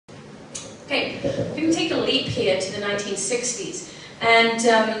Okay, we can take a leap here to the 1960s. And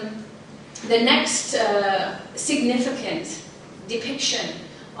the next significant depiction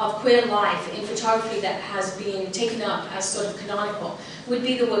of queer life in photography that has been taken up as sort of canonical would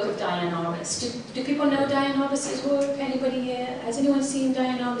be the work of Diane Arbus. Do people know Diane Arbus's work? Anybody here? Has anyone seen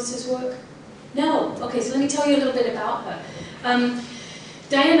Diane Arbus's work? No? Okay, so let me tell you a little bit about her.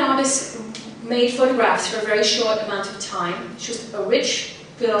 Diane Arbus made photographs for a very short amount of time. She was a rich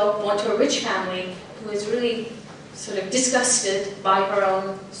girl born to a rich family who was really sort of disgusted by her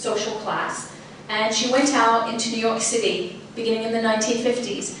own social class. And she went out into New York City beginning in the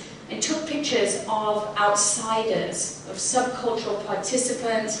 1950s and took pictures of outsiders, of subcultural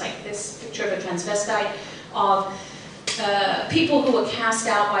participants, like this picture of a transvestite, of people who were cast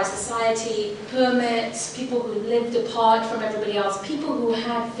out by society, hermits, people who lived apart from everybody else, people who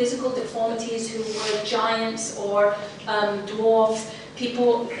had physical deformities, who were giants or dwarfs,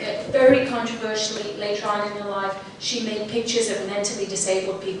 people, very controversially, later on in her life, she made pictures of mentally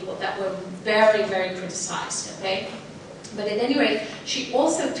disabled people that were very, very criticized, okay? But at any rate, she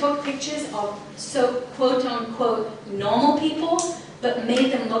also took pictures of so quote-unquote normal people, but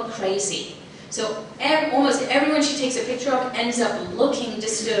made them look crazy. So almost everyone she takes a picture of ends up looking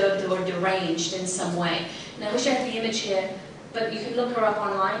disturbed or deranged in some way. And I wish I had the image here, but you can look her up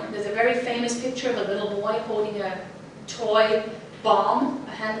online. There's a very famous picture of a little boy holding a toy bomb,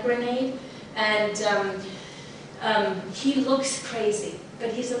 a hand grenade, and he looks crazy. But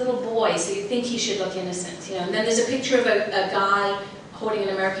he's a little boy, so you think he should look innocent, you know. And then there's a picture of a guy holding an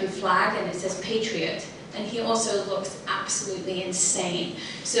American flag, and it says Patriot, and he also looks absolutely insane.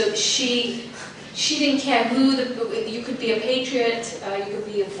 So she didn't care who, you could be a patriot, you could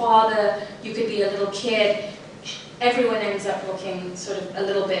be a father, you could be a little kid. Everyone ends up looking sort of a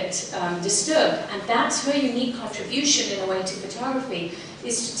little bit disturbed, and that's her unique contribution in a way to photography,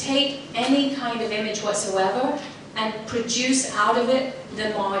 is to take any kind of image whatsoever and produce out of it the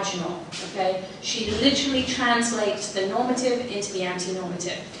marginal, okay? She literally translates the normative into the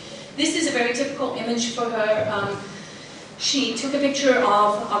anti-normative. This is a very typical image for her. She took a picture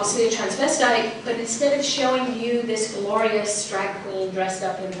of, obviously, a transvestite, but instead of showing you this glorious drag queen dressed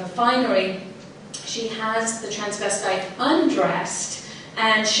up in her finery, she has the transvestite undressed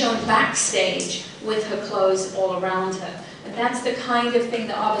and shown backstage with her clothes all around her. And that's the kind of thing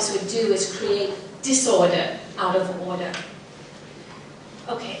that Arbus would do, is create disorder out of order.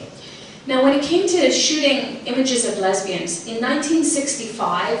 Okay, now when it came to shooting images of lesbians, in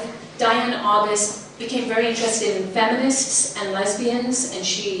 1965, Diane Arbus became very interested in feminists and lesbians, and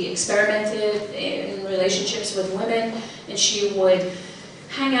she experimented in relationships with women, and she would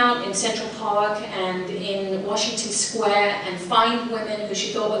hang out in Central Park and in Washington Square and find women who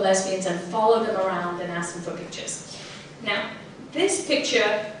she thought were lesbians and follow them around and ask them for pictures. Now, this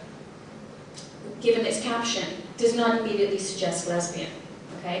picture, given its caption, does not immediately suggest lesbian,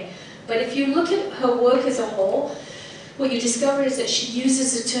 okay? But if you look at her work as a whole, what you discover is that she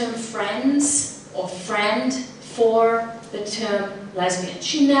uses the term friends or friend for the term lesbian.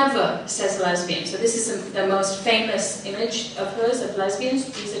 She never says lesbian. So this is the most famous image of hers of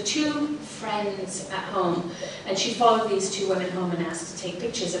lesbians. These are two friends at home. And she followed these two women home and asked to take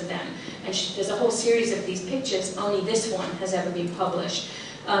pictures of them. And there's a whole series of these pictures. Only this one has ever been published.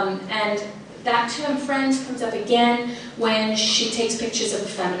 And that term friends comes up again when she takes pictures of a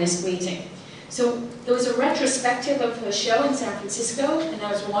feminist meeting. So there was a retrospective of her show in San Francisco, and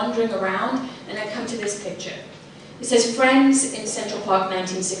I was wandering around, and I come to this picture. It says Friends in Central Park,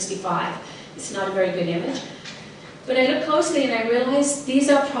 1965. It's not a very good image. But I look closely and I realize these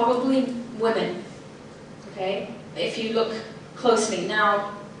are probably women, okay? If you look closely.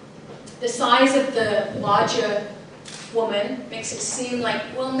 Now, the size of the larger woman makes it seem like,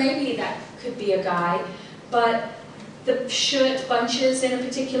 well, maybe that could be a guy, but the shirt bunches in a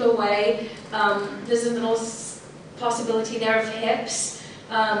particular way. There's a little possibility there of hips.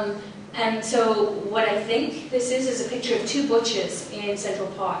 And so what I think this is a picture of two butchers in Central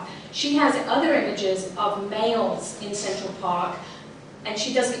Park. She has other images of males in Central Park, and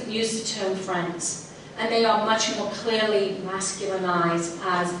she doesn't use the term friends. And they are much more clearly masculinized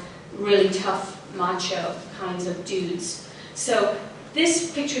as really tough, macho kinds of dudes. So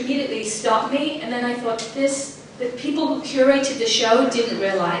this picture immediately stopped me, and then I thought the people who curated the show didn't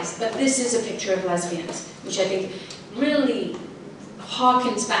realize, but this is a picture of lesbians, which I think really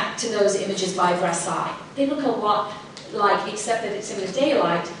harkens back to those images by Versailles. They look a lot like, except that it's in the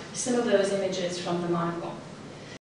daylight, some of those images from the Monocle.